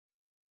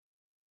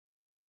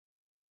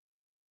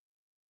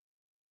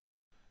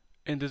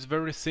In this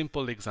very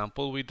simple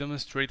example, we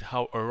demonstrate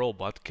how a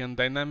robot can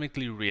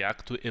dynamically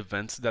react to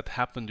events that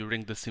happen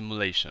during the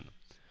simulation.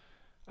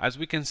 As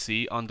we can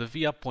see, on the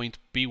via point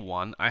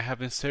P1, I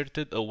have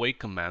inserted a wait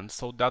command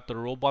so that the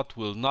robot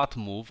will not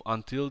move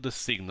until the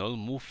signal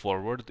move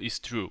forward is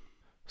true.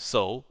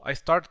 So, I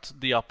start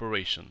the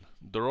operation.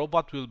 The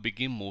robot will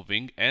begin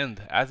moving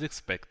and, as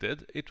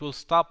expected, it will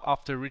stop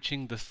after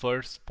reaching the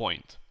first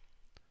point.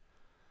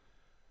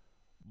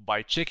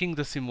 By checking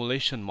the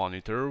simulation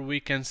monitor, we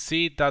can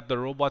see that the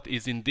robot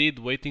is indeed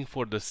waiting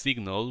for the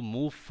signal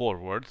move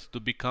forward to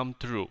become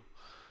true.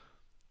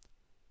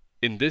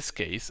 In this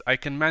case, I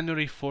can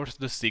manually force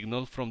the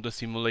signal from the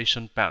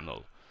simulation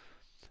panel,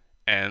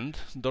 and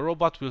the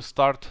robot will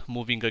start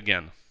moving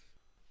again.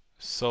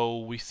 So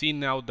we see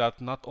now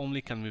that not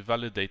only can we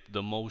validate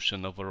the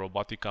motion of a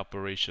robotic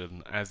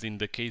operation, as in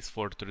the case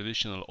for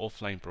traditional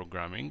offline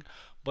programming,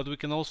 but we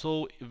can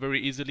also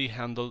very easily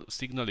handle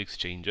signal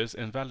exchanges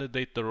and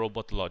validate the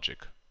robot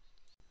logic.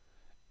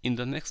 In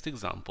the next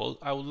example,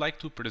 I would like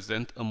to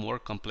present a more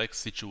complex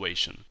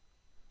situation.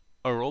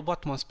 A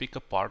robot must pick a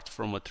part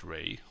from a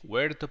tray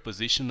where the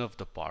position of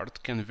the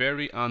part can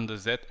vary on the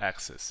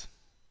z-axis.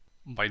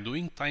 By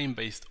doing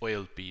time-based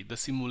OLP, the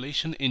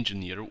simulation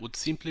engineer would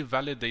simply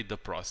validate the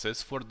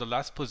process for the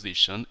last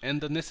position, and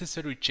the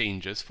necessary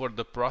changes for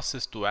the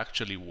process to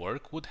actually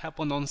work would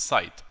happen on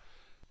site.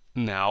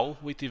 Now,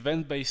 with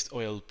event-based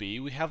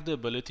OLP, we have the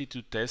ability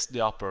to test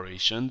the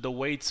operation the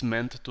way it's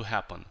meant to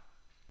happen.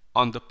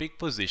 On the peak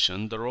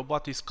position, the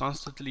robot is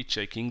constantly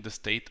checking the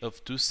state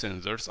of two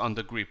sensors on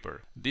the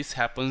gripper. This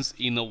happens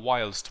in a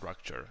while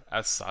structure.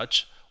 As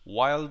such,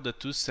 while the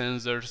two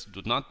sensors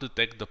do not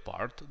detect the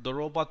part, the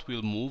robot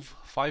will move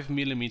 5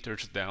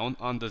 mm down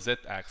on the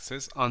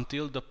z-axis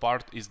until the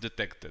part is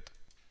detected.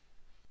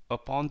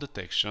 Upon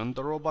detection,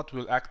 the robot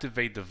will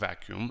activate the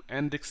vacuum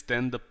and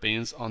extend the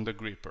pins on the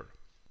gripper.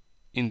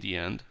 In the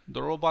end,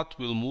 the robot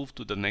will move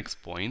to the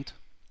next point,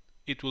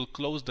 it will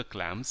close the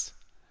clamps,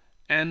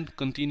 and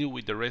continue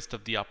with the rest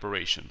of the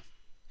operation.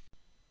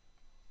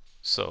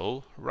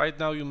 So, right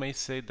now you may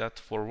say that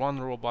for one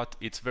robot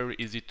it's very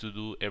easy to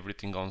do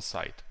everything on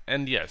site.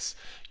 And yes,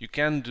 you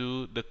can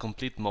do the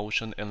complete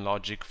motion and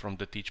logic from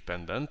the teach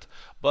pendant,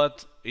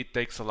 but it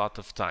takes a lot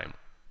of time.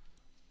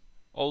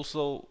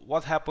 Also,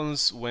 what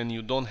happens when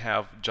you don't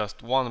have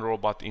just one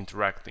robot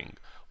interacting?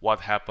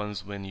 What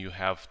happens when you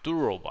have two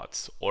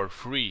robots, or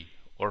three,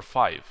 or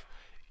five,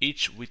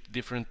 each with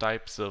different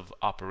types of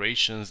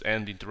operations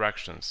and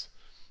interactions?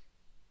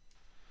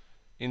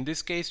 In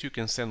this case, you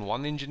can send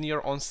one engineer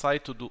on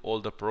site to do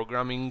all the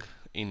programming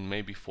in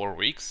maybe 4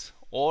 weeks,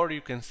 or you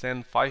can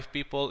send 5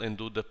 people and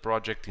do the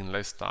project in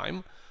less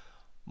time.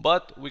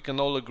 But we can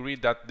all agree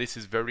that this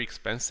is very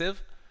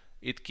expensive.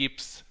 It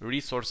keeps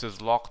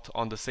resources locked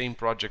on the same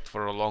project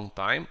for a long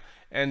time,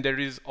 and there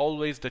is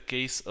always the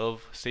case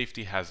of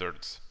safety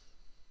hazards.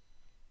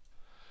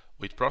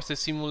 With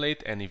Process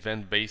Simulate and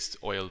event-based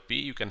OLP,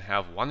 you can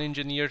have one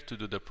engineer to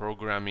do the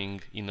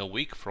programming in a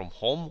week from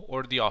home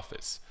or the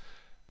office.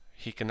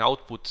 He can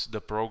output the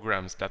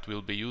programs that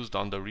will be used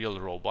on the real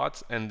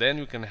robots, and then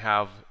you can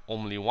have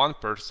only one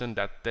person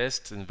that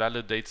tests and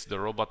validates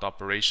the robot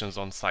operations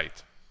on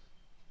site.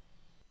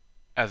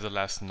 As a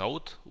last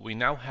note, we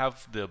now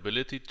have the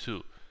ability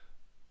to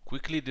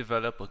quickly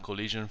develop a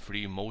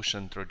collision-free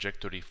motion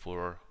trajectory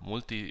for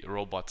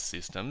multi-robot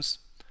systems,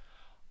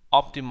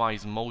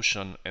 optimize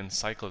motion and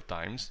cycle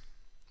times,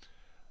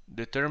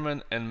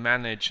 determine and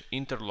manage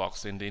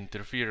interlocks and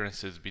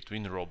interferences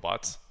between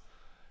robots,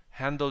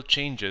 handle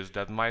changes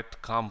that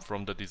might come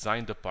from the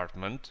design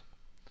department.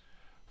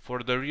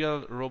 For the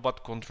real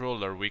robot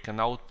controller, we can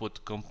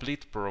output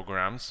complete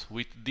programs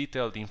with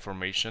detailed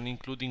information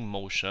including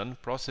motion,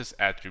 process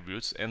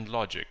attributes and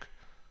logic.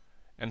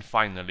 And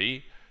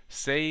finally,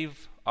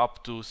 save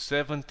up to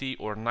 70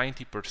 or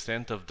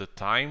 90% of the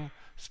time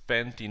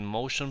spent in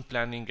motion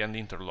planning and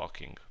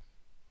interlocking.